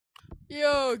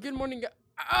Yo, good morning,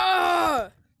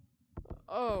 ah!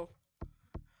 Oh,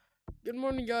 good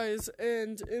morning, guys,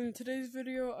 and in today's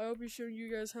video, I'll be showing you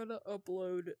guys how to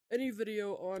upload any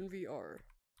video on VR.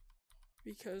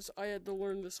 Because I had to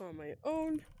learn this on my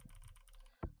own.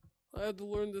 I had to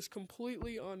learn this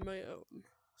completely on my own.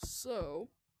 So,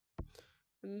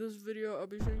 in this video, I'll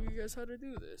be showing you guys how to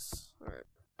do this. Alright.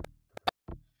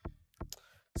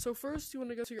 So first, you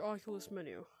want to go to your Oculus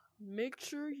menu. Make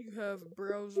sure you have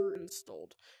browser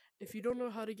installed. If you don't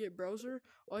know how to get browser,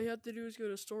 all you have to do is go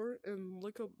to store and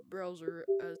look up browser,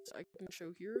 as I can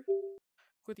show here.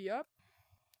 Click the app.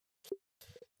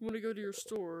 You want to go to your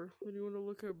store, and you want to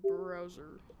look up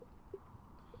browser.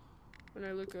 When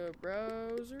I look up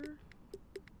browser,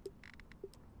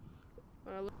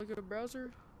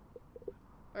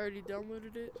 I already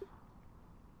downloaded it.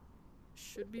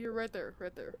 Should be here, right there.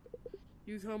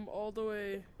 You come all the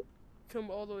way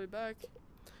back.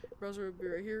 Browser will be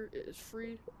right here. It is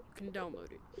free. You can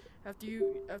download it. After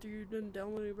you're done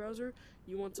downloading browser,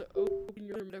 you want to open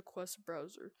your MetaQuest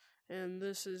browser. And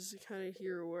this is kind of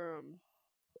here where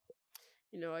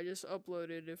I just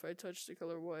uploaded. If I touch the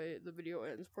color white, the video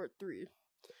ends, part 3.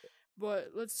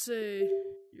 But let's say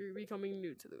you're becoming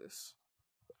new to this.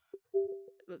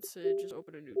 Let's say just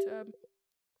open a new tab.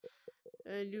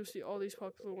 And you'll see all these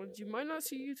popular ones. You might not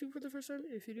see YouTube for the first time.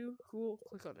 If you do, cool,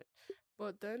 click on it.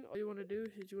 But then, all you want to do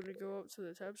is you want to go up to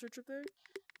the tab search up there.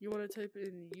 You want to type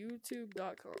in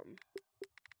youtube.com.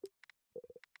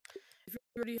 If you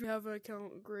already have an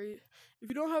account, great. If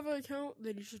you don't have an account,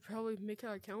 then you should probably make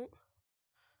an account.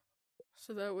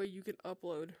 So that way you can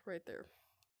upload right there.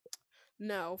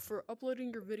 Now, for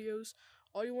uploading your videos,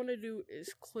 all you want to do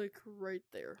is click right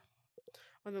there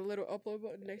on the little upload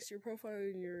button next to your profile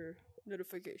and your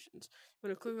notifications. You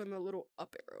want to click on the little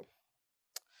up arrow.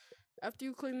 After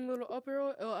you click on the little up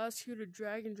arrow, it'll ask you to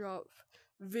drag and drop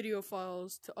video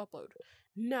files to upload.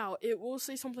 Now, it will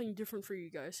say something different for you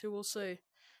guys. It will say,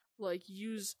 like,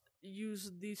 use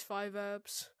these 5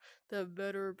 apps that have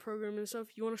better programming and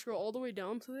stuff. You want to scroll all the way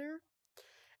down to there,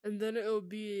 and then it'll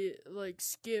be, like,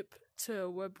 skip to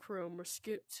web Chrome or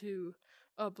skip to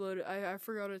upload. I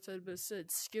forgot what it said, but it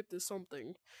said skip to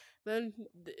something. Then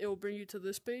it will bring you to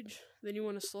this page. Then you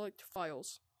want to select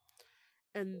files.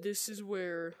 And this is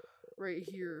where, right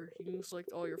here, you can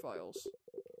select all your files.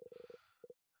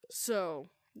 So,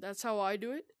 that's how I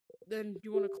do it. Then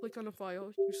you want to click on a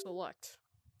file, you select.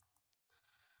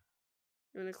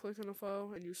 You're going to click on a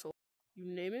file and you select. You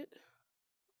name it.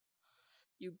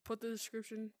 You put the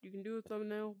description. You can do a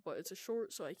thumbnail, but it's a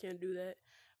short, so I can't do that.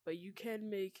 But you can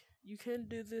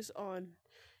do this on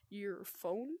your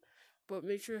phone, but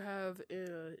make sure you have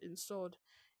installed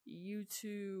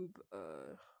YouTube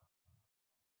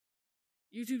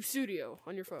Studio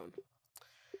on your phone.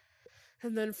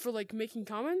 And then for like making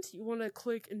comments, you want to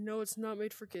click no, it's not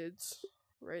made for kids.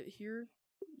 Right here,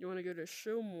 you want to go to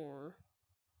show more.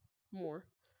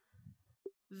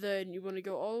 Then you want to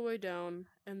go all the way down,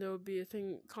 and there will be a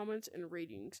thing, comments and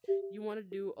ratings. You want to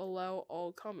do allow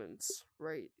all comments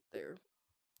right there.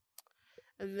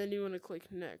 And then you want to click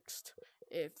next.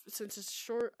 Since it's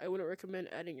short, I wouldn't recommend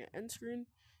adding an end screen,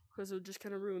 because it'll just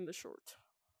kind of ruin the short.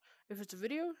 If it's a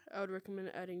video, I would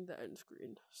recommend adding the end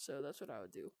screen. So that's what I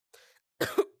would do.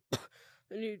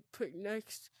 Then you click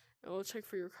next, and we'll check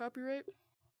for your copyright.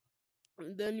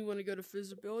 And then you want to go to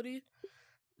visibility.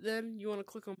 Then you want to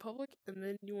click on public, and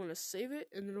then you want to save it,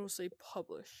 and then it'll say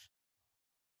publish.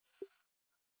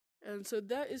 And so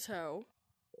that is how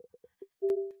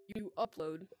you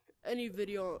upload any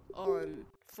video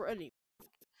for any.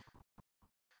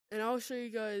 And I'll show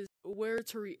you guys where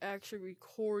to actually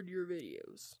record your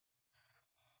videos.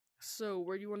 So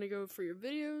where do you want to go for your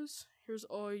videos? Here's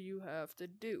all you have to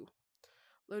do.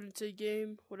 Load into a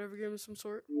game, whatever game of some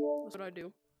sort. That's what I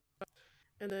do.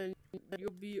 And then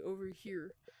you'll be over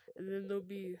here. And then there'll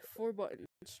be 4 buttons.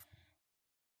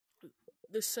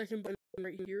 The second button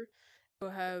right here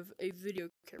will have a video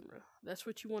camera. That's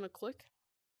what you want to click.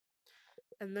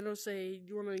 And then it'll say, do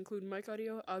you want to include mic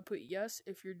audio? I would put yes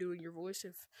if you're doing your voice.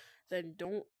 Then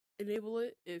don't enable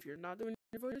it if you're not doing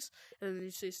your voice. And then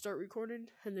you say start recording,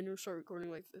 and then you'll start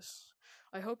recording like this.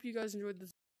 I hope you guys enjoyed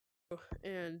this video,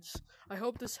 and I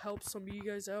hope this helps some of you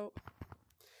guys out.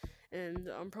 And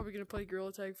I'm probably going to play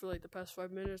Gorilla Tag for like the past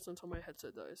 5 minutes until my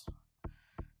headset dies.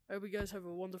 I hope you guys have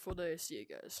a wonderful day. See you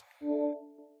guys.